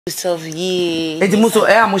Yourself, yeah. And the most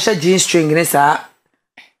I'm share jeans string and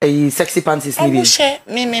a sexy panties. I'm share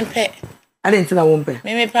me pet. I didn't know one pair.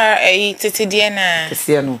 Me pa a tete diana.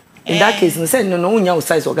 In that case, no say no your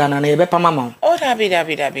size organ and a bepa mama. Oh,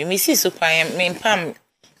 dabby. Me see so quiet, me pam.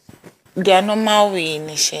 They are normal way in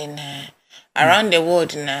the around the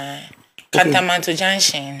world na Cantamanto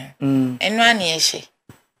Junction. And 1 year she.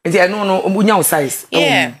 And I know your size.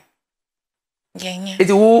 Yeah. Yeah. It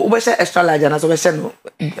will extra large and as well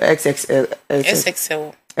XXL.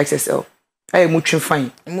 XXL. I am much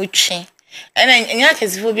fine. Much. And I can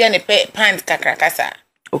see be an pant kakrakasa.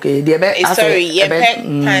 Okay, the sorry, yeah,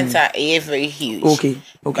 pants are very huge. Okay.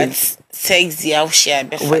 But sexy out share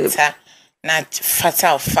be fatter, not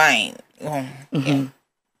fatter fine. Yeah.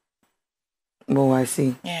 Oh, I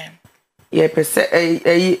see. Yeah. Yeah, per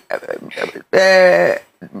se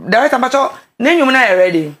director macho name you na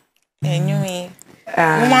ready. Me.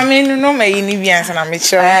 Mama me no me ni bi ansa na me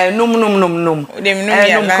sure. No. Dem no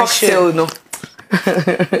bi na cocktail no.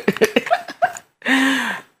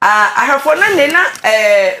 I have for na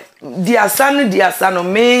diasa no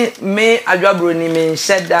me adwabro ni me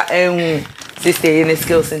sheda ehun sister in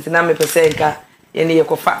skills into na me pese nka ye ne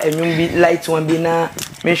yekofa enwum bi light one bi na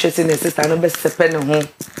me hwese ne sister no be sepe ne ho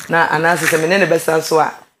na anase se me ne be san so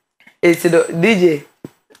a it's the DJ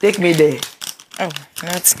take me there. Oh,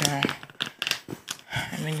 not now.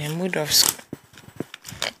 I'm in a mood of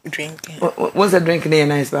drinking. What's the drink near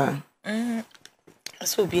nice bar?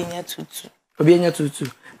 So be in your tutu. Obienya tutu.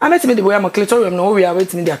 I met me the way I'm a clitorium no we are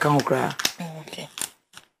waiting the account cry. Okay.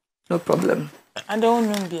 No problem. I don't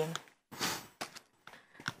know bien.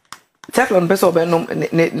 Teflon person be no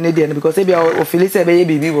ne because e be o feel say be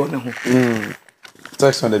baby wo ne ho.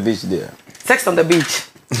 Sex on the beach there. Sex on the beach.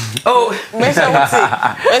 Oh, me say what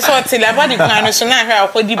say about the plan so na hwa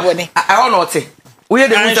akodi bone. I don't know it. We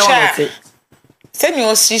the mo say it. Say me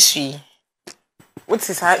o sisi. What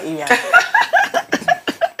is her area?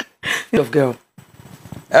 Of girl.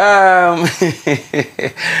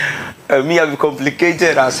 Me I be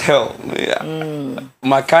complicated as hell.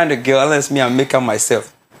 My kind of girl, unless me I make her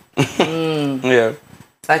myself. Yeah.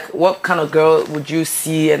 Like what kind of girl would you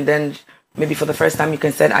see and then maybe for the first time you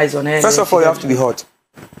can set eyes on her? First of all, you have to be hot.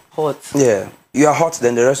 Hot. Yeah. You are hot,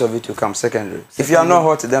 then the rest of it will come secondary. If you are not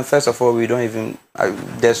hot, then first of all, we don't even.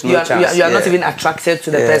 There's no chance. You are not even attracted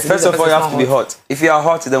to the person. First of all, you have to be hot. If you are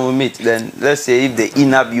hot, then we meet. Then let's say if the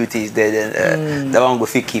inner beauty is there, then that one will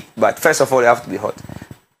fit keep. But first of all, you have to be hot.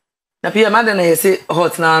 Now, Pierre, madam, I say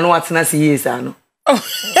hot now. No, what's not see yes, I know.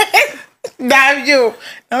 Damn you!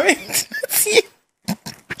 I mean,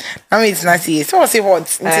 it's not see. So say hot.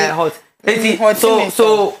 Hot.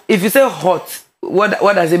 So if you say hot, what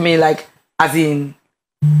does it mean? Like, as in,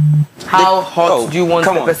 how hot do you want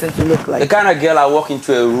the person to look like? The kind of girl I walk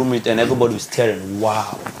into a room with and everybody is staring.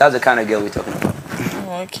 Wow, that's the kind of girl we're talking about.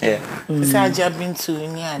 Oh, okay. Yeah. So I just been to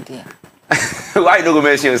India. Why you don't go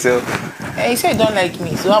mention yourself? You said you don't like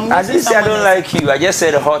me, so I didn't say I don't like you. I just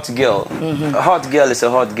said a hot girl. A hot girl is a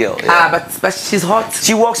hot girl. Yeah. But she's hot.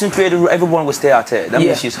 She walks into it, everyone will stare at her. That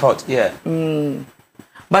means she's hot. Yeah.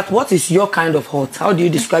 But what is your kind of hot? How do you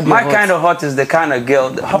describe your hot? My kind of hot is the kind of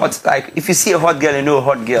girl, hot, like, if you see a hot girl, you know a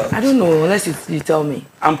hot girl. I don't know, unless you tell me.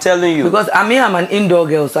 I'm telling you. Because I'm an indoor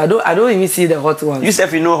girl, so I don't even see the hot ones. You say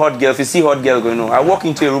if you know hot girl, if you see hot girl, you know. I walk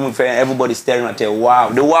into a room with her and everybody's staring at her, wow.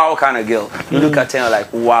 The wow kind of girl. You look at her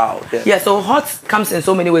like, wow. Yeah, so hot comes in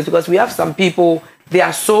so many ways because we have some people, they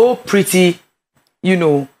are so pretty, you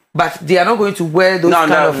know, but they are not going to wear those I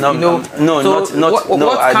don't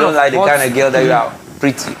like the kind of girl that you are.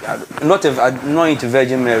 Pretty. I'm not into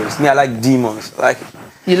Virgin Marys. Me, I like demons. Like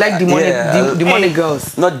you like demonic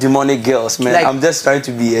girls. Not demonic girls, man. Like, I'm just trying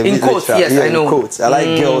to be a in quotes. Yes, I know. In quotes. I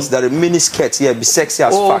like girls that are mini skirts. Yeah, be sexy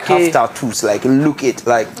as fuck. Have tattoos. Like look it.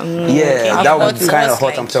 Like that would be kind of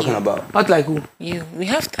hot. I'm talking about. Not like who? You. We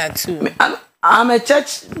have tattoo. I'm a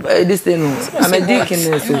church. This thing. I'm a deacon.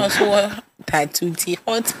 So tattoo.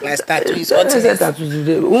 Hot plus tattoo is hot.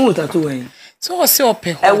 Tattoo. Who tattoo? So what's your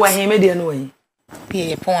pay?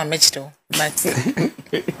 Yeah, but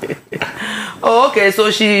oh, okay.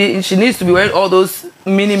 So she needs to be wearing all those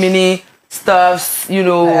mini stuffs, you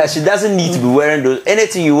know. She doesn't need to be wearing those.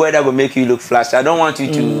 Anything you wear that will make you look flashy. I don't want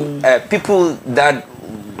you to. People that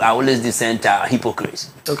are always decent are hypocrites.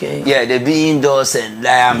 Okay. Yeah, they be indoors and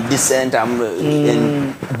I'm decent.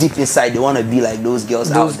 And deep inside they want to be like those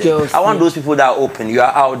girls out there. I want those people that are open. You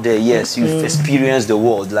are out there. Yes, you've experienced the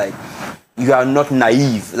world. Like. You are not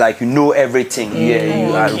naive, like you know everything. Yeah,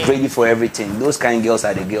 you are ready for everything. Those kind of girls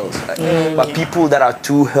are the girls. Like, but people that are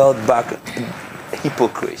too held back,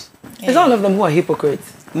 hypocrites. It's all of them who are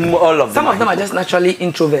hypocrites. All of them. Some of them are just naturally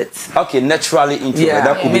introverts. Okay, naturally introvert. Yeah,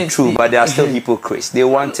 that could be true, but they are still hypocrites. They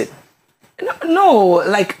want it. No,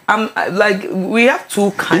 like we have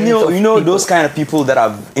two kinds. You know those kind of people that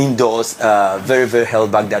are indoors, very very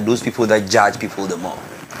held back. They're those people that judge people the more.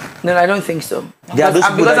 No, I don't think so. Because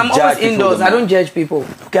I'm always indoors. I don't judge people.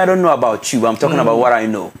 Okay, I don't know about you, but I'm talking about what I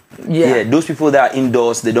know. Yeah, those people that are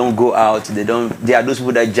indoors, they don't go out. They are those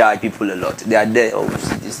people that judge people a lot. They are there. Oh,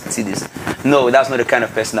 see this. No, that's not the kind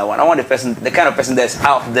of person I want. I want the kind of person that's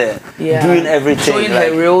out there doing everything, showing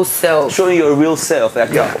her real self, showing your real self.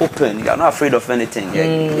 Like you're open. You're not afraid of anything.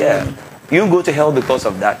 Yeah. You don't go to hell because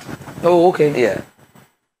of that. Oh, okay. Yeah.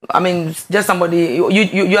 I mean, just somebody,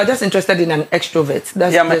 you are just interested in an extrovert.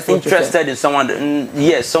 I'm interested in someone,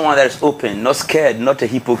 someone that is open, not scared, not a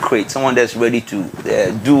hypocrite, someone that's ready to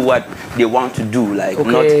do what they want to do, like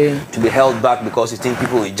not to be held back because you think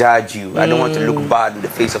people will judge you. I don't want to look bad in the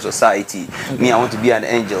face of society. Me, I want to be an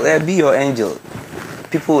angel. Yeah, be your angel.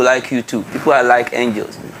 People will like you too. People are like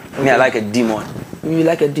angels. Me, I like a demon. You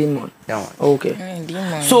like a demon? Yeah. Okay.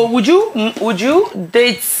 Demon. So would you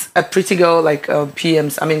date a pretty girl like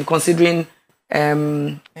PM's? I mean, considering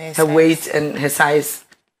her weight and her size.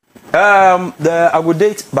 I would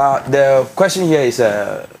date, but the question here is,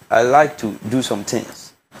 I like to do some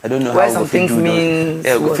things. I don't know how some things mean.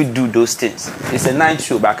 If we do those things, it's a night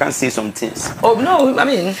show, but I can't say some things. Oh no, I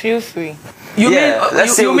mean, feel free. You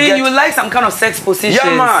mean you like some kind of sex position?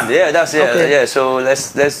 Yeah, man. Yeah, that's yeah. So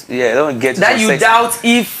let's don't get that you sex. Doubt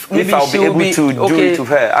if I'll be able to do it to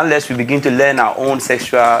her unless we begin to learn our own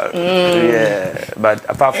sexual. Yeah, but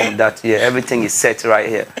apart from that, everything is set right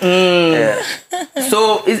here. Yeah.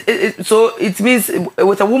 So it means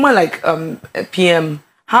with a woman like PM.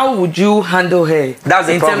 How would you handle her? That's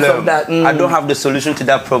the problem. Terms of that? I don't have the solution to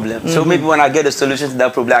that problem. So maybe when I get the solution to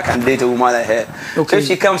that problem, I can date a woman like her. Okay. So if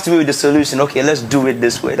she comes to me with the solution, okay, let's do it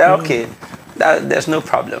this way. Okay, there's no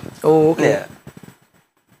problem. Oh, okay. Yeah.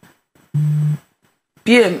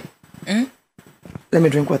 PM. Let me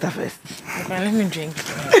drink water first. Okay, let me drink.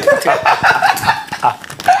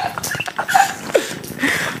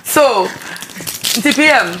 So,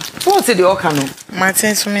 PM, what's the okano?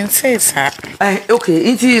 Martin, so mean say that.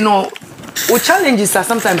 Okay, you know, what challenges are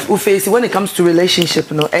sometimes we face when it comes to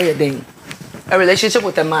relationship, a relationship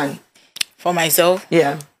with a man. For myself?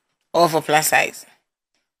 Yeah. Or for plus size?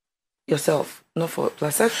 Yourself, not for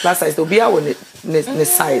plus size. Plus size, to be our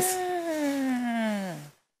size.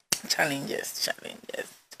 Challenges.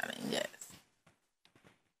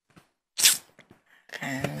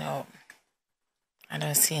 No, I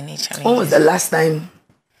don't see any challenges. When was the last time?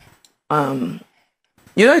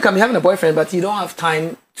 You can be having a boyfriend, but you don't have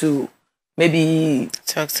time to maybe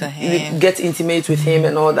talk to him, get intimate with him,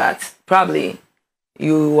 and all that. Probably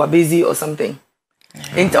you are busy or something.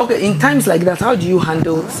 Yeah. In times like that, how do you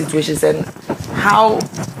handle situations, and how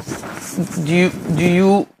do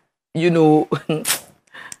you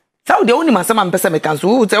so the only man some person can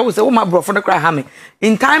so say my brother cry hammy.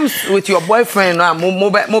 In times with your boyfriend,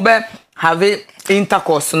 mobile have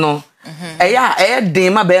intercourse no.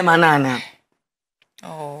 Dema be manana.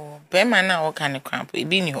 Oh, be mana what kind of cramp? It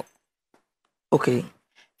be new. Okay.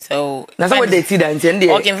 So that's what they see that intend.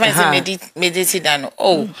 Okay, fancy meditate down.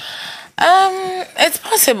 Oh, it's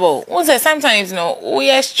possible. Sometimes we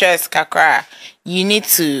are stressed, kakra. You need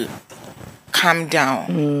to calm down.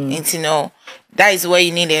 And that is where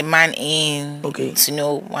you need a man in. Okay. To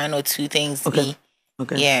know one or two things. Okay.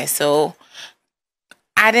 Yeah. So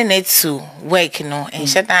adding it to work, and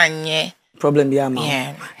shut down. Problem, yeah.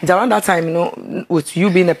 Around that time, with you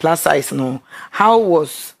being a plus size, how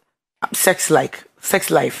was sex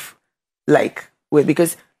life like?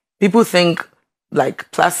 Because people think like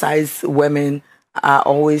plus size women are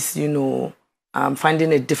always,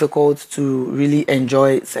 finding it difficult to really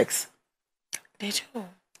enjoy sex. They do.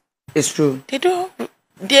 It's true. They do.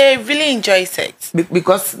 They really enjoy sex.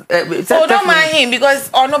 Because don't mind him because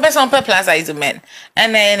no person plus size men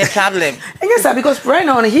and any problem. And yes, sir, because right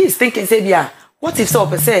now he is thinking, say, yeah, what if so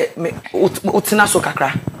say utina so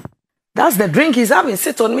kakra? That's the drink he's having.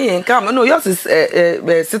 Sit on me and come. No, yours is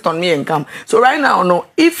sit on me and come. So right now,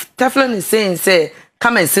 if Teflon is saying, say,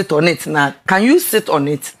 come and sit on it now, can you sit on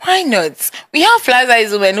it? Why not? We have plus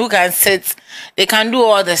size women who can sit. They can do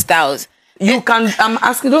all the styles. You can. I'm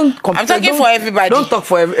asking. Don't compare. I'm talking for everybody. Don't talk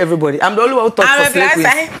for everybody. I'm the only one who talk for slay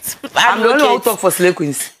queens. I'm the only one who talk for slay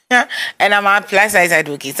queens. Yeah, and I'm a plus size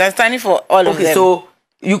advocate. So I'm standing for all of them. Okay, so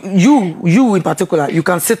you in particular, you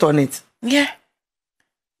can sit on it. Yeah.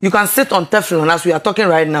 You can sit on Teflon as we are talking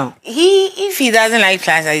right now. If he doesn't like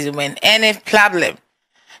plus size women, any problem.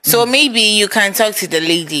 So maybe you can talk to the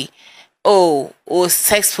lady. oh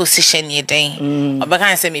sex position ye then. Or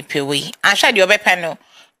can say me pay way. I tried your panel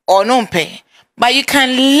or no pay. But you can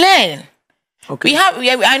learn. Okay.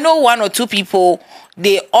 I know one or two people,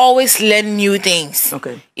 they always learn new things.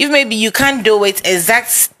 Okay. If maybe you can't do it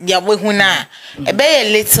exact your way huna, a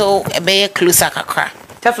little, a closer kakra.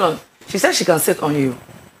 Teflon, she said she can sit on you.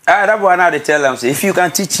 That one now they tell them, say, if you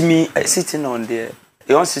can teach me sitting on there,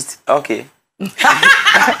 you want to sit, okay.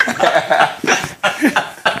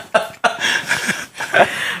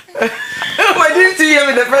 Why didn't you hear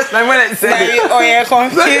me the first time when I said it? Oh yeah,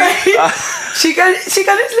 confused. She can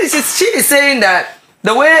easily. She is saying that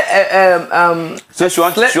the way So she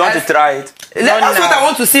want to try it. That's what I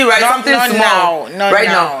want to see, right? Something small.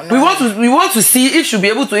 Now. We want to see if she'll be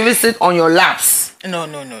able to even sit on your laps. No.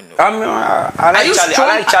 I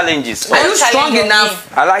like challenges. Are you strong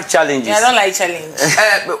enough? I like challenges. Yeah, I don't like challenge.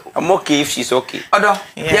 I'm okay if she's okay. Odo,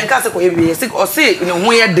 yenka se ko ebi se o say in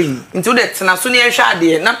ho ye den. Into the tena so ne hwa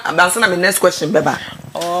de na answer na my next question beba.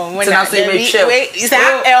 Oh, when tena so e me chill. Wait, is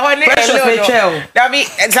that a honey alone? That be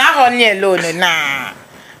that honey alone na.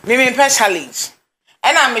 Me per challenge.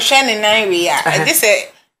 And I'm sharing 9 way. And this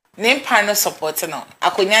name panel support no.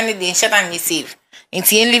 Akonya ne dey shut and receive.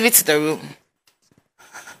 Until you leave it to the room.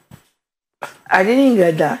 I didn't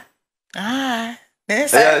get that.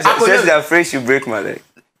 Says they're afraid you break my leg.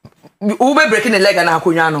 Who be breaking the leg and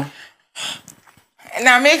akonya no?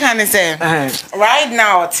 Now make can say right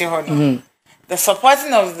now the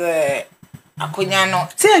supporting of the akonya no.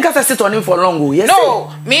 See yenka sit on him for long oh. Yes. No,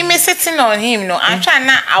 me sitting on him no. I'm trying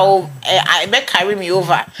now I be carry me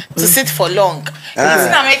over to sit for long. This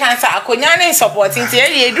now make can say akonya no supporting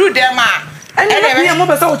you do them and you mo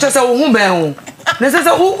pesa o chese o hu ben ho. Na say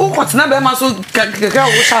o kotena be ma so keke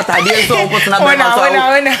o chat ade so o kotena be ma so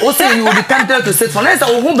o say you will be tempted to sit for. Na say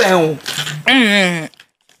o hu ben ho.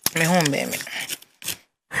 Me hu ben me.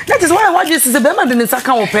 That is why you say be ma de nsa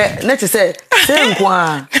kan wo pe. Na say say nko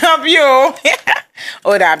a. Abio.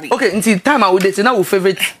 Oh that be. Okay, until time I would date now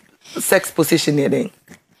favorite sex position here then.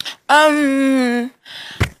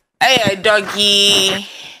 Doggy,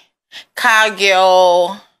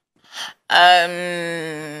 cowgirl,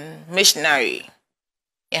 missionary.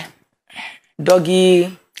 Yeah.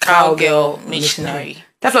 Doggy, cowgirl, missionary.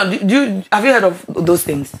 That's one. Have you heard of those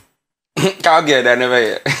things? Cowgirl, I never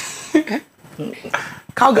hear.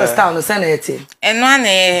 Cowgirl style no senate. And one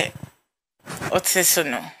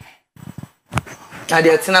no.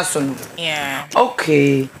 Yeah.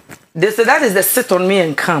 Okay. They say that is the sit on me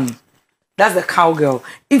and come. That's the cowgirl.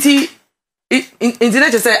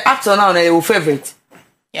 Internet say up to now your favorite.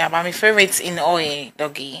 Yeah, but my favorite in all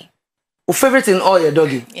doggy. Your favorite in all your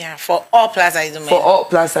doggy. Yeah, for all plus size women. For all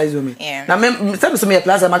plus size women. Yeah. Now me tell me some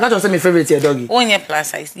plus size. I can't just say my favorite your doggy. One year plus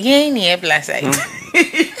size. Yeah, plus size.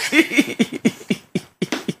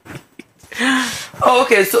 Oh,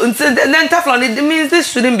 okay, so then Teflon, it means this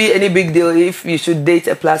shouldn't be any big deal if you should date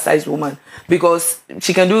a plus size woman because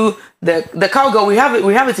she can do the cowgirl. We have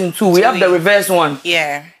it in two. We have the reverse one.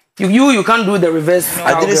 Yeah. You can't do the reverse. No.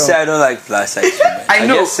 I didn't say I don't like plus size women. I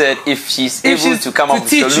know. I just said if she's able to come up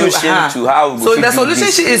with a solution to how. So the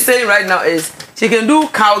solution she is saying right now is she can do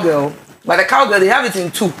cowgirl, but the cowgirl they have it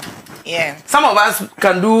in two. Yeah. Some of us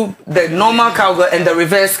can do the normal cowgirl and the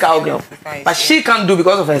reverse cowgirl, but she can't do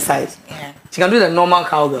because of her size. Yeah. She can do the normal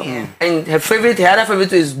cowgirl. Yeah. And her other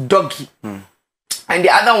favorite is doggy. And the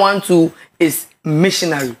other one too is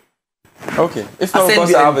missionary. Okay. If not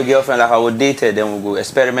because I have a girlfriend, like I will date her, then we'll go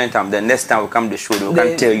experiment and then next time we'll come to the show, we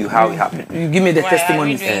can tell you how it happened. You give me the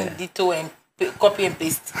testimony. Ditto and copy and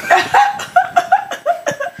paste.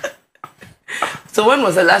 So when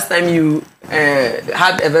was the last time you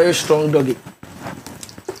had a very strong doggy?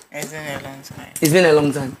 It's been a long time. It's been a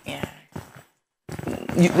long time. Yeah.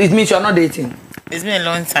 It means you are not dating. It's been a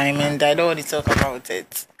long time and I don't want to talk about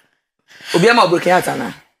it. Obiama broken heart,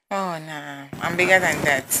 Anna. Oh no, I'm bigger than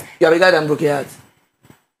that. You are bigger than broken heart.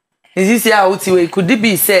 Is this how could it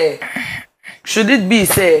be say? Should it be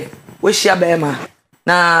say? We share Bema.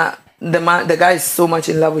 Now the guy is so much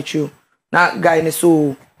in love with you. Now guy is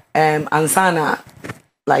so ansana.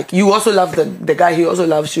 Like you also love the guy. He also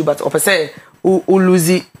loves you, but opposite who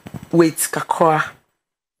lose weight kakra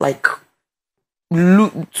like.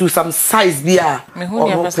 To some size there. Me who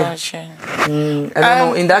never saw shame. I don't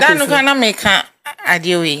know. In that case, no can make a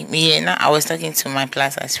deal with me. I was talking to my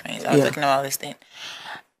plus size friends. I was talking about this thing.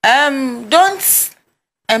 Don't.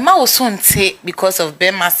 Emma was soon say because of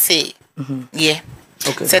Bema say. Yeah.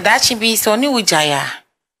 Okay. So that should be so new Jaya.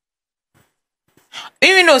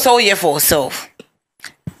 Even though so yeah for herself.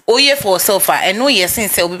 Oh yeah for herself. And no yes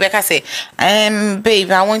since Rebecca say,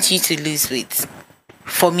 babe, I want you to lose weight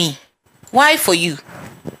for me. Why for you?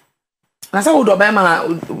 That's how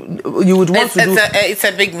you would want to do. It's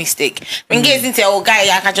a big mistake. When guys into oh guy,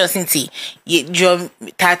 I catch us into you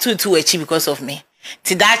tattoo to achieve because of me.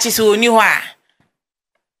 To that is who knew why.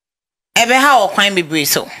 Ever how crime be brave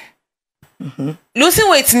so. Losing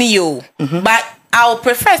weight ni you, but I'll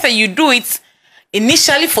prefer that you do it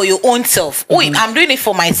initially for your own self. Oh, I'm doing it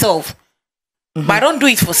for myself, but I don't do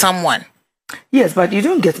it for someone. Yes, but you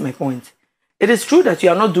don't get my point. It is true that you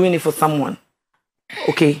are not doing it for someone.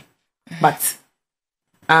 Okay. But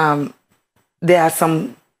there are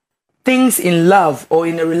some things in love or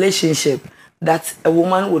in a relationship that a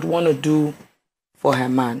woman would want to do for her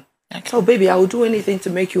man. Okay. So, baby, I will do anything to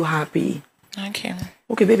make you happy. Okay.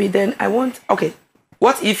 Okay, baby, then I want... Okay.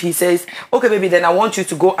 What if he says, okay, baby, then I want you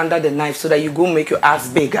to go under the knife so that you go make your ass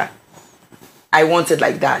bigger. I want it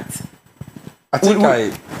like that. I think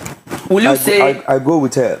will you say... I go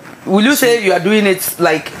with her. Will you say you are doing it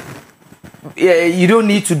like... you don't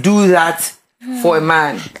need to do that for a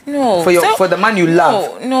man. No. For the man you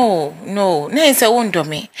love. No. It's a wonder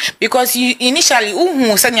me. Because you initially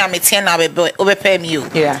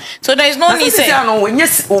yeah. So there is no need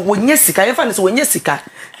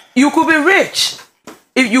you could be rich.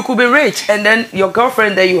 If you could be rich and then your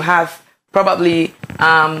girlfriend that you have probably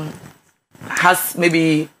has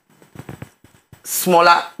maybe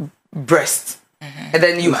smaller breasts. And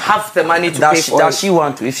then you have the money to pay for it. Does she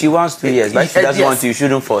want to? If she wants to, yes. But if she doesn't want to, you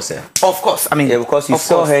shouldn't force her. Of course. I mean... Yeah, because you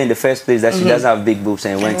saw her in the first place that she doesn't have big boobs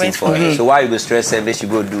and went in for her. So why you go stress her that she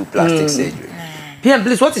go do plastic surgery? PM,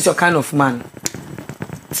 please, what is your kind of man?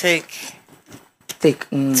 Thick.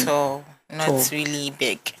 Tall. Not really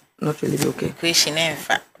big. Not really big, okay. Question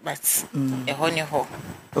but a honey hole.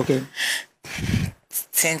 Okay.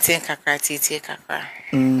 Kakra.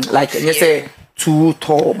 Like, you say... too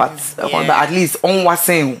tall, but at least on what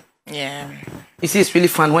saying. Yeah. You see, it's really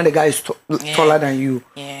fun when the guy is taller than you.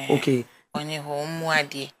 Yeah. Okay. On your home,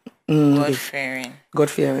 God fearing. God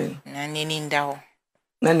fearing. Nanin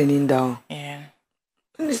down. Yeah.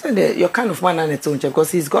 Understand that your kind of man and its own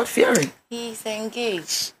because he's God fearing. He's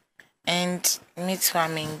engaged, and me too.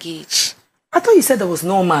 I'm engaged. I thought you said there was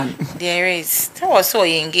no man. There is. That was so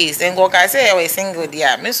engaged. And God I say I was single.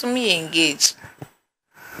 Yeah, me engaged.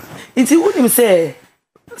 It's what him say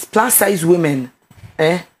plus size women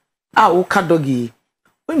D0ggy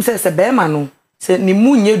when him say bema no say ni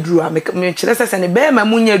munye duru me kire say ni bema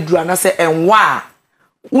munye duru na say enwa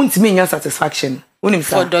untimi nya satisfaction when him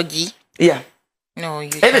say for doggy. Yeah, no, you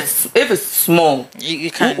if it's small you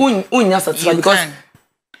can't unya satisfaction because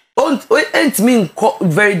untimi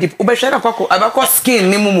very deep ubeshara kwako skin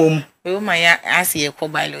ni mumum. As a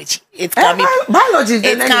biology. It can be biology.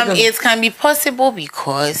 It can be possible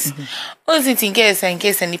because in case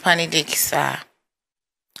any panics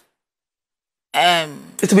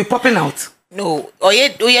it will be popping out. No,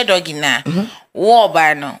 your doggy na. War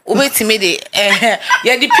by no. Ubeti me the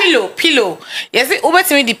yeah the pillow. Yes,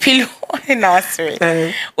 ubeti me the pillow. Nursery.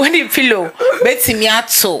 When the pillow beti me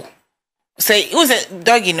ato. Say it was a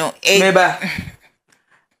doggy no. Maybe.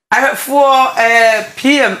 I for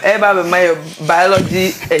PM eba my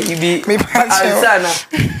biology be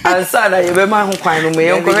ansana you be man who kwan no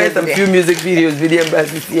me correct some few music videos video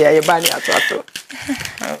basis here you ban ato.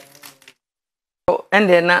 And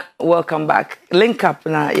then welcome back. Link up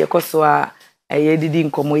na yekoso a didi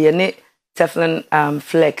nkomo ye ne Teflon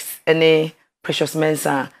Flex any Precious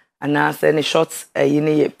Mensa and any shots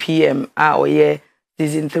ye PM or ye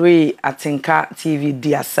season 3 Atinka TV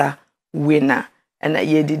Diasa winner. And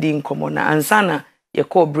ye didn't come on ansana ye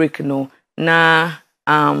call break no na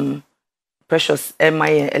Precious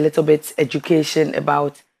MI a little bit education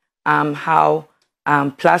about how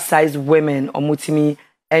plus size women or mutimi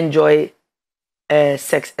enjoy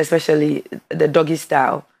sex, especially the doggy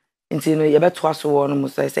style. And you know you better twice one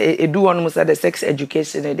almost I say do one almost the sex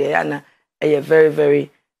education there and very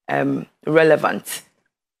very relevant.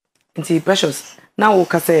 And Precious now we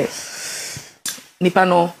can say nipa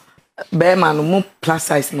no Bearman more plus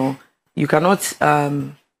size no, you cannot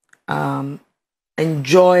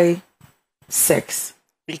enjoy sex.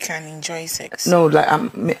 We can enjoy sex. No, like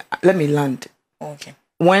let me land. Okay.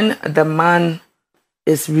 When the man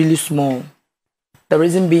is really small, the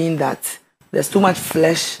reason being that there's too much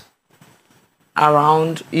flesh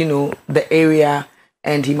around, the area,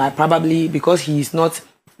 and he might probably, because he is not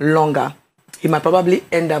longer, he might probably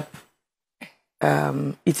end up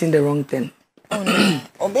eating the wrong thing. Oh no.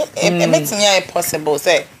 It's possible.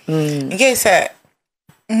 Say, in case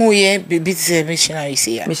Moye baby missionary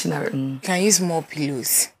say missionary. Can use more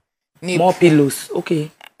pillows. More pillows, okay.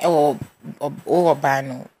 Or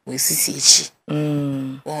bano we see.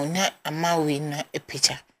 Oh na ama we na a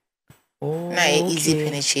picture. na easy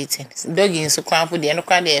penetrating. Doggy so cramp the no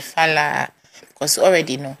cry the falla because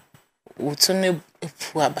already no utune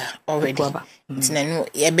puaba already. It's no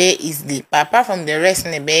ebe easily. But apart from the rest,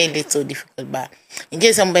 ne be little difficult. But in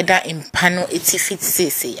case somebody that in panel 80 feet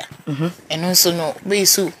say ya. And also no be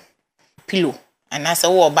so pillow and as a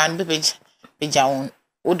war band page on.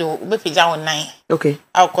 Odo be pija on 9. Okay.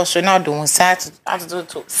 Our question now do side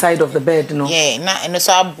side of the bed, no. Yeah, na and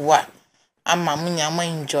so abua. Amma munya mo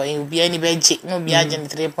enjoy. Obi any be no be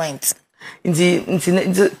agent 3 points.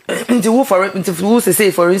 Into who for into who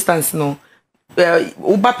say for instance no.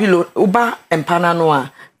 Uba pillow uba empana no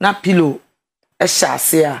a na pillow e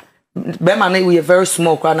shase a be man we are very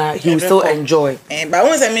small kana he will still enjoy. But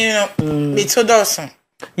once I mean no be to dosun.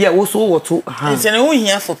 Yeah, also what to it's no who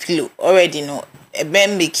here for pillow already no. Ebe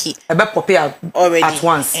make ebe pop already at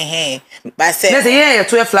once. But say let's say yeah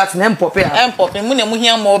to a flat na pop mu na mu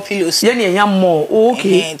here more pillows. Yeah na more.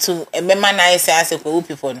 Okay. To ebe man na say as ko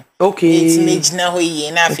people no. Okay. It's imagine ho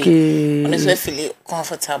ye na fe. Honestly feel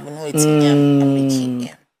comfortable no it's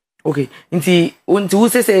make. Okay. Until who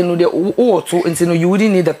say no the o to until no you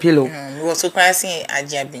wouldn't need a pillow. We was so crazy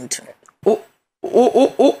Ajia Bintu.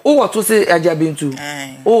 What to say Ajia Bintu?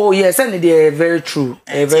 Oh yes, and they are very true.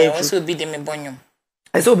 Very true. Also be the me bonyum.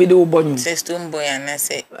 I saw be the bonyum. Say stone boy and I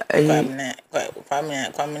say Kwamina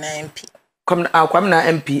MP. Kwamina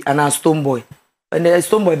MP and a stone boy. And the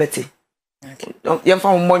stone boy Betty. Okay. You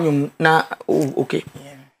found bonyum na okay.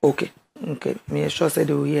 Yeah. Okay. Me sure said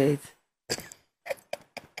they will hear it.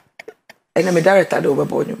 And I'm a director over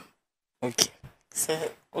bonyum. Okay. So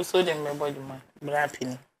also them me bonyum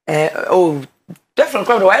brapping. Oh, definitely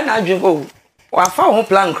crowd. Why not drink? Oh, I found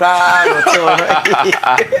plan cry.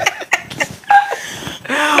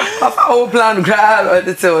 I found plan cry.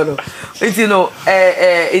 It's you know,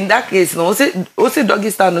 in that case, no, also doggy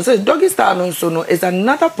style. No, doggy style. So no, is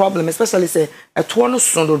another problem, especially say a tuano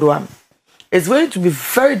sondo. It's going to be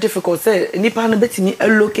very difficult. Say, nipa na beti ni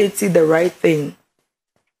allocate the right thing.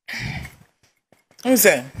 Who's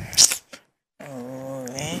that? Oh,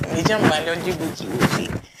 we jump my D0ggy.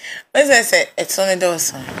 As I said, it's only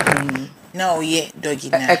those. No, yeah, doggy.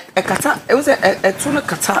 A kata, it was a tuna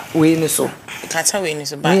kata way so. Kata way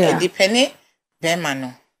so, but it depends.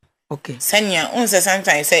 Bemano. Okay. Senya, unse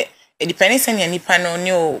sometimes say it depends. Senya nipa no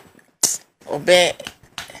new obe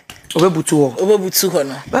butu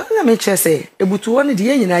no. But let me just say, a butu one the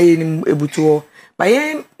yen na yen a butu. But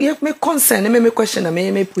yen me concern, me question, and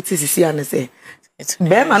me put this here and say,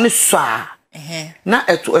 Bemano swa. Na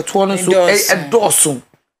a tuano so a dorsum.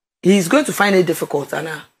 He's going to find it difficult,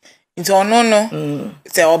 Anna. It's no.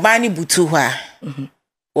 It's a obani butuha.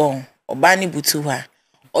 Oh, obani butuha.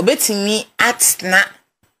 Obetimi at na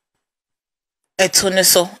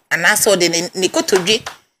etoneso, and I saw the D0ggy.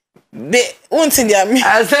 Be won't see me.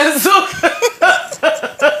 I said so.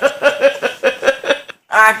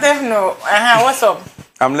 I don't know. What's up?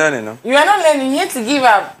 I'm learning, no? You are not learning yet to give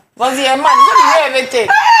up. Because you're mad. You don't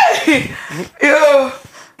everything. Yo.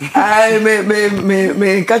 I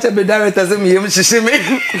me catch up the director say me shishime.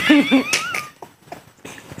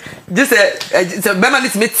 Just a Bema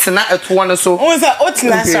let me tsena etono so. O say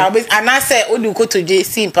otina so and I say D0ggy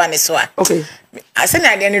simple ne so. Okay. I say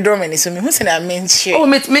na dey draw me so me hu say na men share. Oh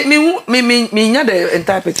me nya the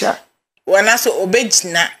entire picture. When I so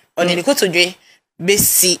obejina on D0ggy be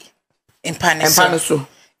si impane so.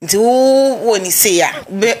 Nti wo ni say ya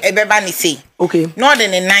ebeba ni say. Okay. No the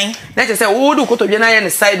 9. Let's just say wo D0ggy na here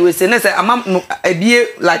sideways say say am ebie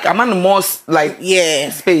like am more like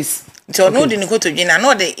space. So no D0ggy na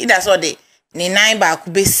no the either so the ni 9 ba ku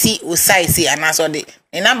be si o size and so the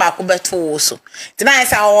ni na ba ku be to so. Ti na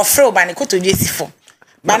say our fro ba D0ggy si fo.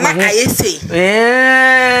 Ba na aye say.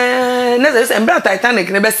 Na say embra Titanic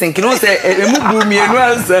ne be sink no say emu bu mienu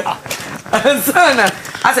answer. Answer na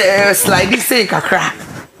I say slide say kakra.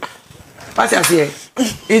 What I say?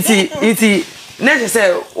 Iti next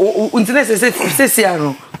say unti say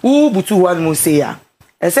ano u butu one mo say ya.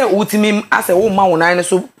 I say ultimim I say wo ma wo nan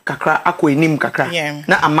so kakra akọ enim kakra.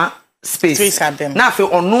 Na ama space. Na afi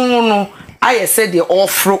onu no I said the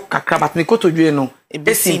offro kakra but D0ggy no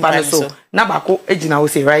esimpa so na bako ejina wo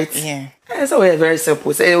say right. Yeah. So we very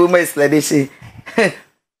simple. Say we must like this.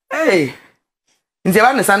 Hey. In the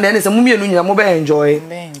one Sunday, and some mummy and you enjoy.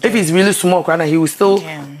 If he's really small, he will still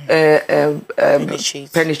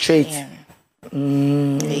penetrate.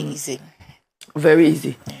 Very easy. Very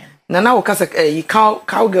easy. Now, because you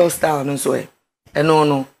cowgirl style and so. And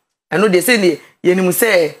no. I know they say you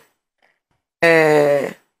say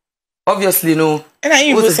obviously no. And I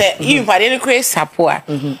even say you had any crazy support.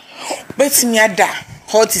 But me ada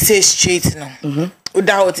how to say straight no.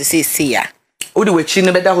 Without how to say ya. Odi we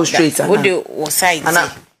chin better ho straight ana. Odi o side.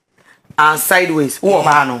 And sideways. Who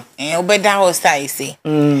ba no? Obeda ho side say.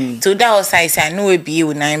 To that ho side say no we be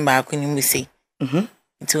o 9 back ni we say. To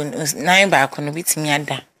 9 back no bitimi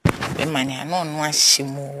ada. Be mani ano no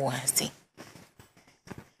ahyimu wo ase.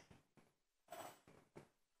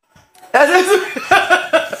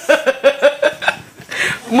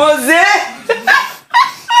 Mose.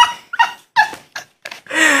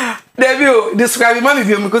 Debut describe mommy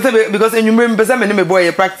because you remember person me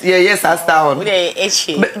boy practice yes I start on. Maybe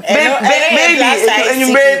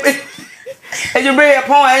and you bring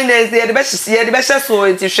upon and the best so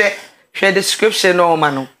it share description or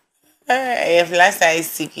mano. If last I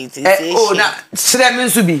seek it. Oh now should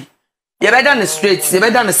means to be. You better down the street, you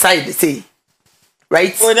better down the side say.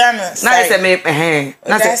 Right? Oh down the side.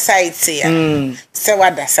 Now say that side say. Say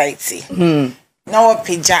what that side say. Now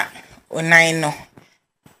pija o nine no.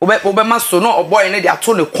 Obema so no boy ne dey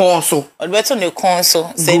ato ne kon so. Obeto ne kon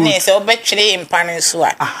so. Say ne say obetwere impan so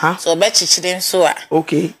a. So obechichire so a.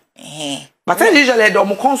 Okay. But I usually do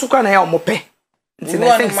mo kon so kwa na ya mo pe. Nti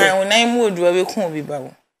na think say onan mu odu we kun obi ba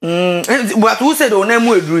wo. But who said onan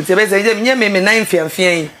mu odu nti be say me me nine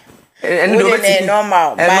fianfian. And do it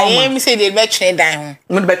normal. But him say they betwere dan ho.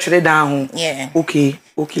 Mo betwere dan ho. Yeah. Okay.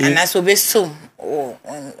 And as obe so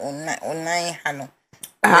onan ha no.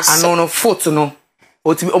 No foot no.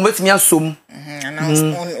 Ometimi asom.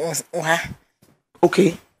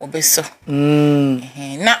 Okay. Obeso.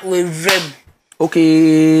 Na we rem.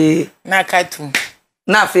 Okay. Na katu.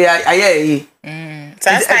 Na fe aye. So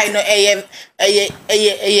I know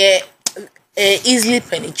easily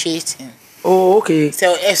penetrating. Oh, okay.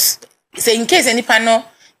 So in case any panel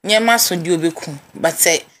nyema so di obeku, but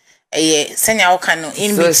say senya waka no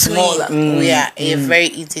in between we are very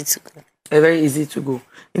easy to go. Very easy to go.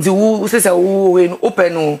 Into who says when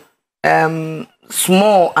open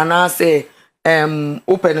small and I say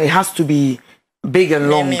open it has to be big and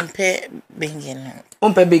long. Big and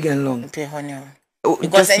long. Big and long.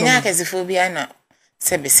 Because enya phobia na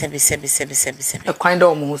sebe. A kind of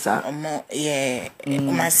almost yeah.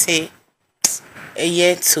 Must say a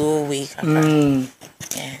year 2 week.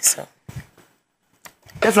 Yeah, so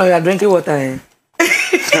definitely you are drinking water.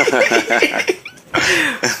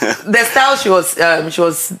 The style she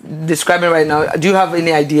was describing right now, do you have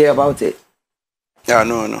any idea about it? Yeah,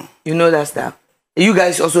 no. You know that style. You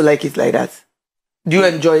guys also like it like that? Do you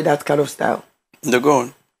enjoy that kind of style? The go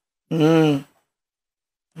on.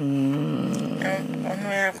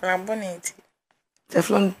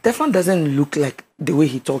 Teflon doesn't look like the way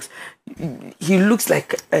he talks. He looks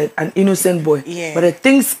like an innocent boy. Yeah. But the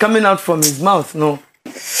things coming out from his mouth, no.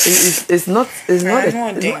 It's not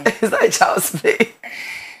a child's play.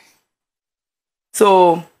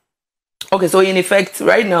 So okay, so in effect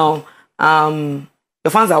right now your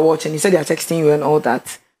fans are watching. You said they are texting you and all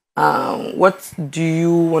that. What do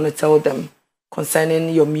you want to tell them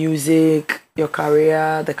concerning your music, your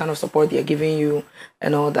career, the kind of support they're giving you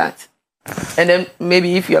and all that? And then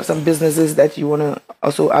maybe if you have some businesses that you want to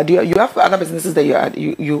also add, you have other businesses that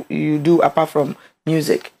you do apart from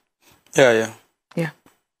music? Yeah.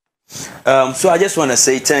 So I just want to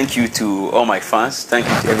say thank you to all my fans. Thank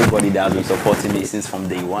you to everybody that has been supporting me since from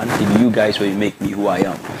day one. It's you guys will make me who I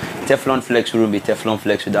am. Teflon Flex wouldn't be Teflon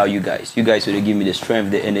Flex without you guys. You guys will give me the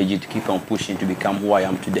strength, the energy to keep on pushing to become who I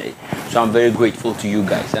am today. So I'm very grateful to you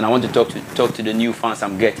guys. And I want to talk to the new fans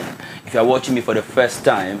I'm getting. If you're watching me for the first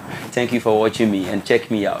time, thank you for watching me and check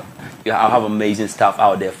me out. I'll have amazing stuff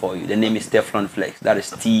out there for you. The name is Teflon Flex. That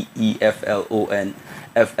is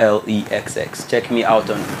TEFLONFLEXX. Check me out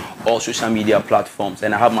on all social media platforms,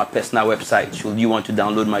 and I have my personal website. Should you want to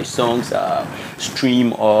download my songs,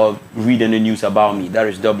 stream or read any news about me, that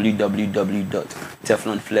is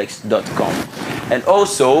www.teflonflex.com. And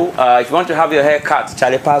also, if you want to have your hair cut,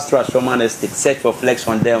 Charlie Pastoral from Estate, search for Flex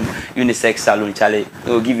on them unisex salon. Charlie, it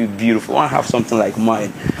will give you beautiful. I want to have something like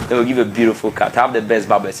mine. It will give you a beautiful cut. I have the best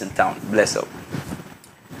barbers in town. Bless up.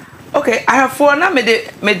 Okay, I have four now. Me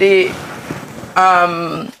the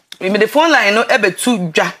phone line no ebe tu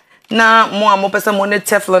dwa na mo pesa mo ne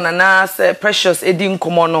Teflon na say Precious edi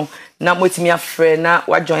nkomo no na motimi afre na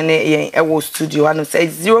wa join yen ewo studio and say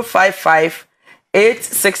 055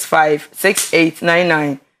 865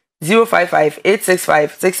 6899 055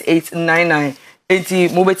 865 6899 enti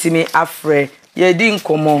mo betimi afre ye di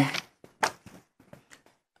nkomo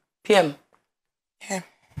PM. Yeah.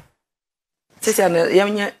 Say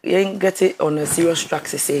yen get it on a serious track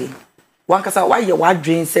say one kasa why you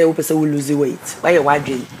dream say we person will lose weight. Why you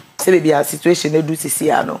dream? Say baby a situation they do see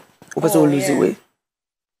no. We person will lose weight.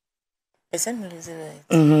 Person will lose weight.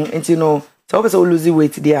 And you know, so person will lose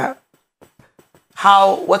weight there.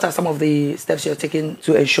 what are some of the steps you're taking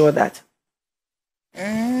to ensure that?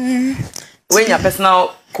 When your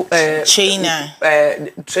personal trainer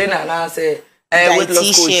now say weight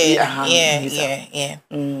loss coach, yeah.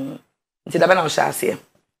 Nti da bena o shase.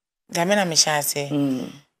 Da bena me shase.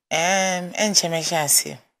 Enche me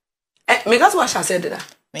shase. Me gas wa shase dida.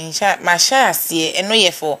 Me shase eno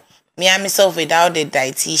ye for me and myself without the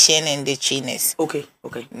dietitian and the trainers. Okay.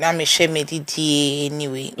 Now me share me di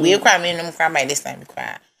anyway. We kwa me no kwa by this time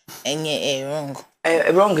kwa. Enye wrong.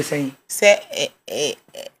 Wrong saying. Say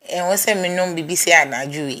we say me no bibi say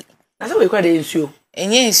anaju. Na say we kwa dey nsuo.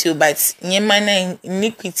 Enye nsuo but nyema na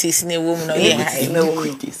iniquities na wo mu no ye high.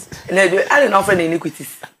 Iniquities. Na do I don't offer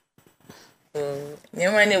iniquities.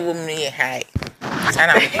 Nyema na wo mu no ye high.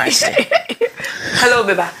 Sana me question. Hello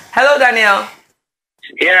Beba. Hello Daniel.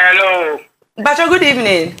 Yeah, hello. Bacho, good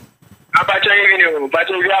evening. Bacho evening.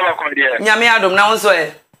 Bacho we have a call there. Nyame adom na wonso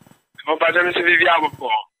e. Bacho me se we have a call.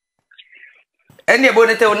 Eni e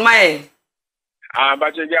bonete on my.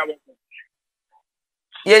 Bacho we have a call.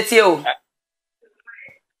 Yeti o.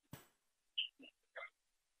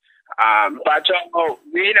 Bacho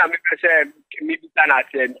we na me say me bi na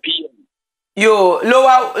 10 PM. Yo,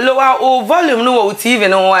 lower o volume no o TV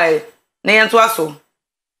no why. Na yen to aso.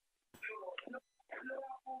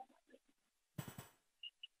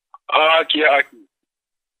 Okay.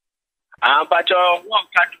 Bacho one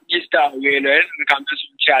cat register we no can do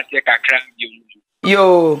some chat kakra you.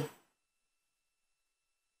 Yo.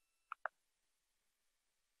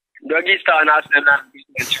 Doggy star na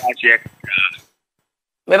business chat.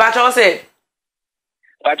 Me bacho say.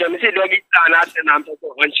 Bacho me say doggy star na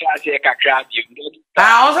on chat kakra you.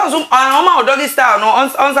 On doggy style no on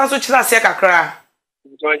so chira se kakra.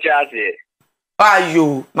 On chat.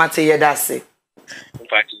 Ayo, mate ye da se.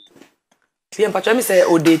 Bacho. Clean patch me say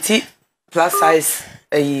odeti plus size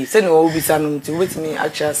say no obi sanu nti wetimi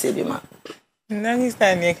actually say bi ma. Nani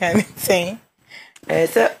stand you can say.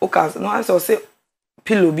 Say okay no say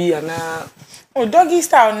pillow bi na doggy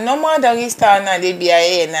style normal doggy style na dey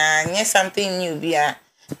bia na nye something new bia.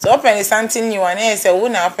 So open something new and say we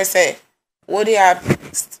na say what they have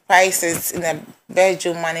spices in a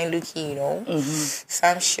bedroom money looking,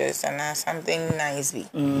 sumptuous and something nice be.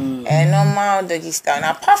 And normal doggy style.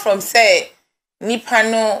 Now, apart from say nipa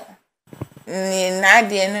no na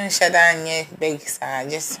de no shada nye big sa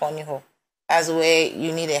just funny ho. That's where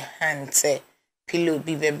you need a hand say pillow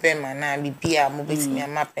be bebe man na be bia mo betimi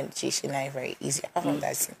am penetration na very easy. Apart from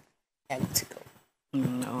that, yeah, good to go.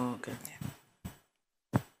 Okay.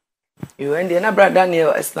 You and the brother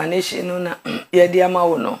Daniel explanation no na ye dia ma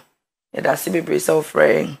wo no. Ye da se be so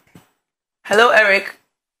frame. Hello Eric.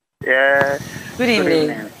 Yeah. Good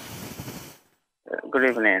evening. Good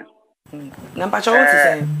evening. Number what is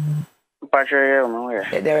saying? Pacho mo ya.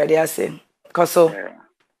 They already say. Koso.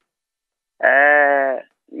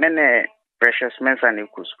 Mene precious men and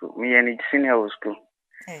school. Me and senior school.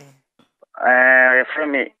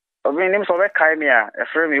 From me. Obi nim so be kai me a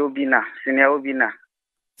from me Obina, senior Obina.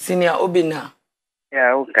 Senior Obina.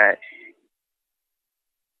 Yeah, okay.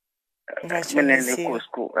 Mene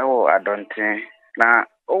school. I don't think. Na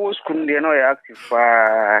old school they no active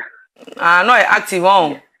no active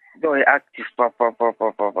on. No active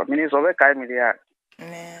papa. Mene so be kai me there.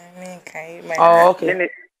 Me kai. Oh, okay.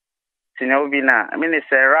 Senior Obina. Mene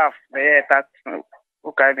say Raf, be tax.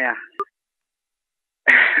 Okay me.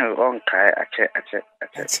 Ache.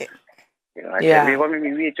 Yeah. We want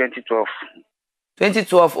me 2012.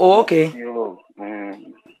 2012. Oh, okay. Yo. So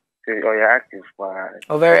you're active.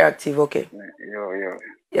 Oh, very active. Okay. Yo.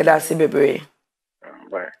 Yeah, that's it, baby.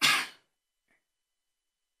 Bye.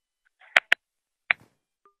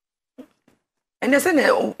 And they say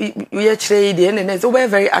we are trading, and so we're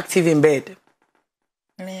very active in bed.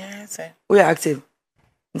 Yeah, sir. We are active.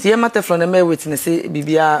 See, I'm matter from the mail witness.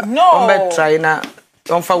 Bibia. No. On bed trying na.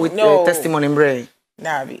 On for with testimony, brain.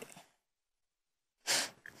 Nah, be.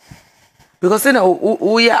 Because you know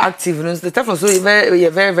we are active. You know, the telephone so we are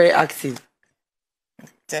very active.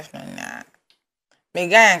 Definitely not. Me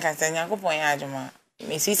guy and Kasa Nyankopon ya adwuma.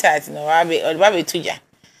 Me see side no wabe tuja.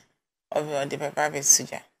 Obi the papa be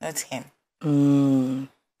tuja, not him.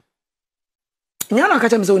 Nyana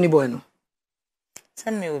kacha mse oni boy no.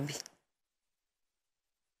 Send me obi.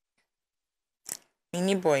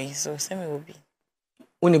 Mini boy, so send me obi.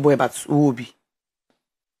 Oni boy but obi.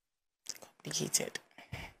 Complicated.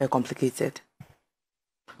 Very complicated.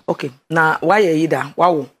 Okay. Now why you da?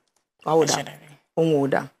 Wow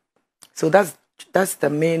da. So that's the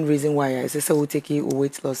main reason why I say we take it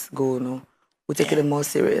weight loss goal no. We take it more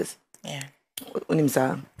serious. Yeah.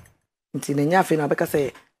 Unimsa. Nti nenya fe na beka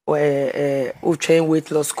say or train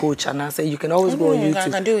weight loss coach, and I say you can always go on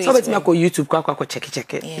YouTube. So let me go YouTube,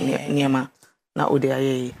 check it, Niema. Now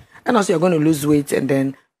Ode. And also you're going to lose weight, and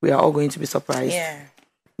then we are all going to be surprised. Yeah.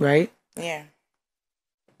 Right? Yeah.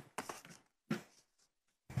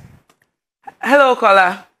 Hello,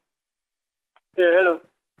 caller. Yeah, hello.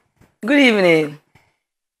 Good evening.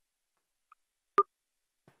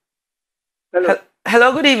 Hello.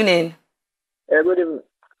 Hello, good evening. Good evening.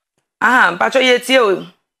 Pacho Yetio.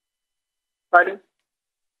 Pardon?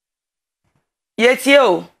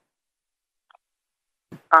 Yetio.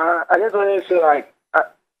 I just want to say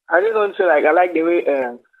I like the way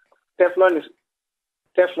Teflon is.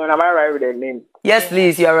 Teflon, am I right with the name? Yes,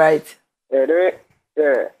 please, you're right.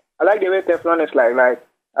 I like the way Teflon is like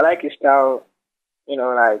I like his style. You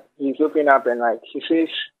know, like he's looking up and like he says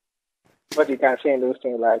what he can say in those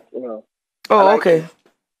things, like, you know. Oh, okay.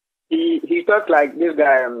 He talks like this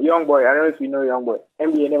guy, Young Boy. I don't know if you know Young Boy.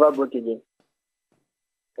 NBA never broke again.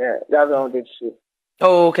 Yeah, that's what I wanted to say.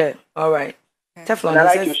 Oh, okay. All right. Teflon, I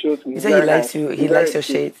like your shirt. He said he likes you. He likes your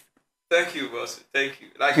shades. Thank you, boss. Thank you.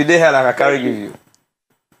 Like you did have like I can't give you.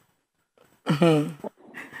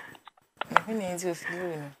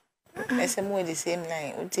 I said more the same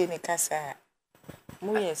line. Utini Casa.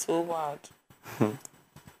 More so wild.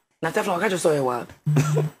 Now, Teflon, I just saw you wild.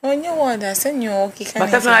 Oh, you wild. I said you okay. But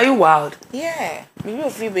Teflon, are you wild? Yeah. Maybe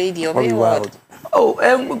if you baby or be wild. Oh,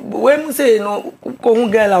 when we say no, go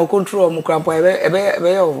girl or control mu crampo,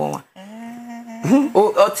 ebe over.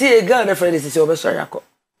 Oh, tea girl, the friend is your best.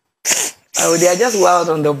 Oh, they are just wild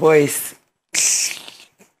on the boys.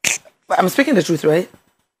 But I'm speaking the truth, right?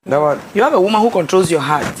 No one. You have a woman who controls your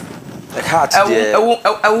heart. Like heart.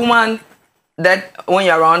 A woman that when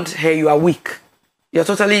you're around her, you are weak. You're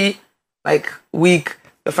totally like weak.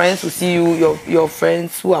 Your friends will see you. Your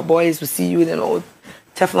friends who are boys will see you. And all.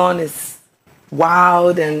 Teflon is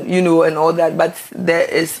wild and you know and all that. But there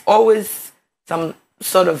is always some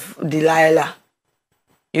sort of Delilah.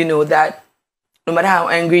 You know that no matter how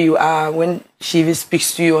angry you are, when she even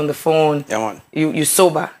speaks to you on the phone, yeah, man. You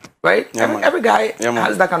sober, right? Yeah, every guy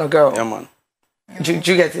has that kind of girl. Yeah, man. Do you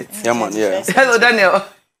get it? Yeah, man. Yeah. Hello, Daniel.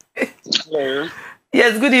 Hello.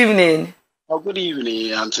 Yes, good evening. Oh, good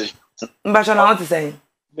evening, Auntie. Mbasha, I want to say.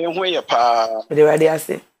 Then where you pa? But they were there,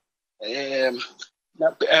 say.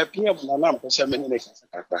 Na PM na na mpesa mene ne kasa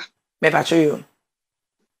kakra. Me patcho you.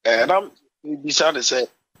 Na bisa de say.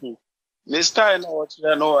 Mr. na what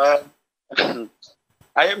you know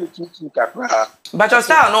I am too kakra. But your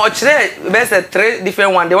style no ochre best 3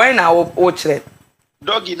 different one. The one na ochre.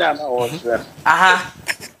 D0ggy na ochre. Aha.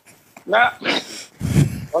 Na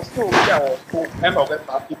also we are and of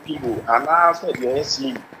the people and I said yes.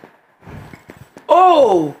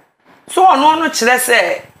 Oh. So no chire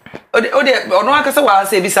say ono akasa wa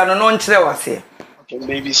say bisa no nchire wa say. Okay,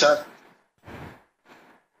 baby sir.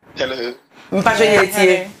 Hello. Mpatcho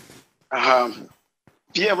yetie.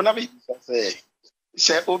 PM na be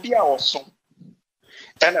say obi a woso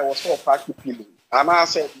and I was so party pillow and I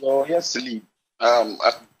said your hair sleep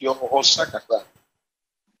at your osaka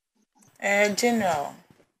general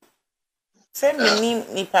say me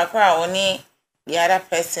ni papa oni the other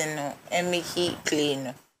person no and make it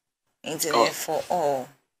clean into for all.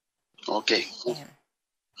 Okay. Yeah.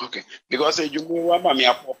 Okay, because you want me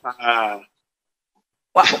a pop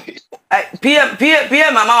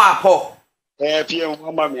PM mama wa po. PM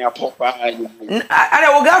mama me a pop. I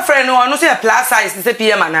will girlfriend no say a plus size say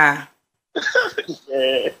PM ana.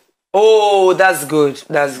 Oh, that's good.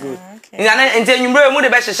 That's good. Okay. And then you mu the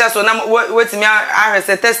best share so na wait me I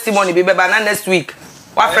say testimony be na next week.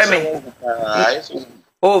 What friend me?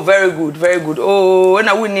 Oh, very good, very good. Oh, when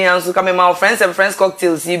I win answer come my friends and friends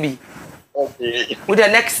cocktails CB. Okay. With the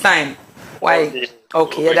next time. Why?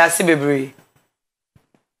 Okay, yeah, that's baby.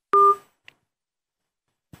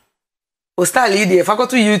 O style lead if I go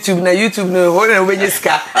to YouTube no hold on when you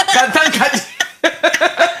ska.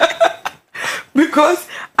 Because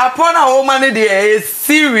upon a woman there is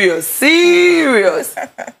serious.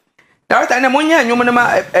 Now time mo nya nyom no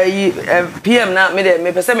ma PM na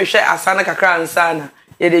me pese me hwe asana kakra ansana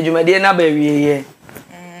ye de dwumade na ba wiye.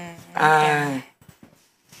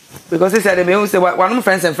 Because they said me say one of my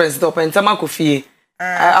friends and friends stop and tama ko fie.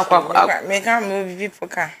 Me can move people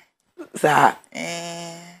ka. Sa.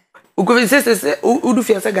 Uko say udu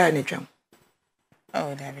fie say guy na twam.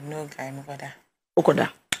 Oh, there be no guy me goda. Okoda.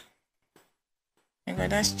 Me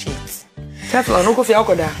goda street. Teflon uko fie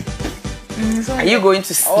okoda. Are you going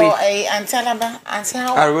to sleep? Oh, Auntie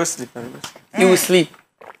how? I will sleep. You will sleep.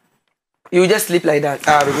 You will just sleep like that.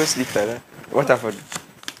 I will sleep like that. What happened?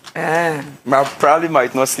 I probably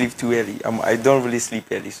might not sleep too early. I don't really sleep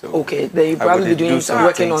early, so. Okay, then you probably be doing some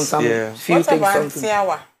working on some few things. What about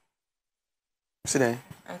Antiawa? Sit there.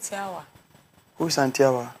 Antiawa. Who's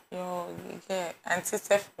Antiawa? Yo, yeah,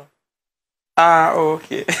 Anti-Sefro. Ah,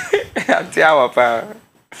 okay. Antiawa, pa.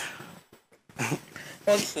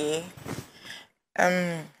 Okay.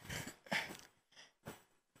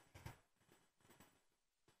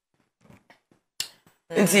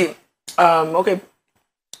 Okay.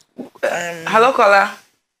 Hello, caller.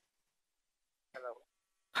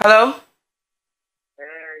 Hello.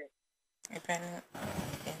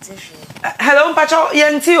 Hello, Pacho.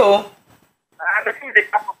 Yentio.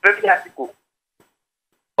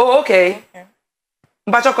 Oh, okay.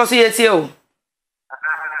 Pacho, kosi yetio.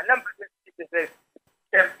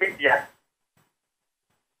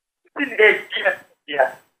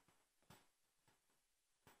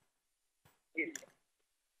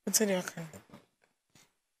 What's it okay?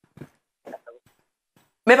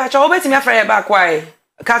 Me Pacho, obeti me afraid back why?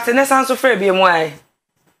 Katine sanso free be why?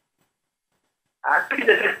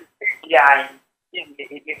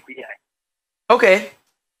 Okay.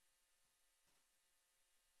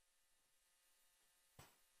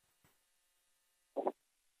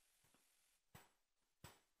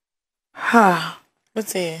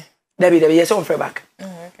 What's it? Debbie, yes, on free back.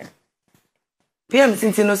 Okay. PM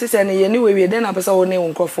since no say anyway, then I person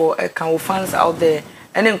won for can fans out there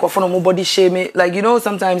and then for no body shame. Like you know,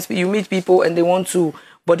 sometimes you meet people and they want to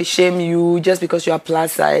body shame you just because you are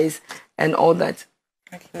plus size and all that.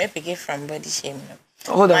 Okay, maybe get from body shame.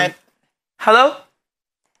 Hold on. Hello?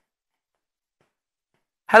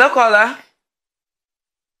 Hello, caller.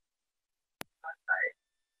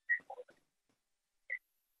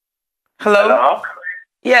 Hello? Hello?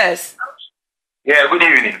 Yes. Yeah, good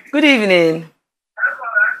evening. Good evening.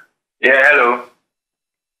 Yeah, hello.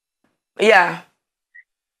 Yeah.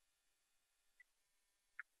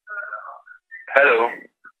 Hello.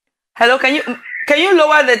 Hello, can you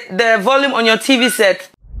lower the volume on your TV set?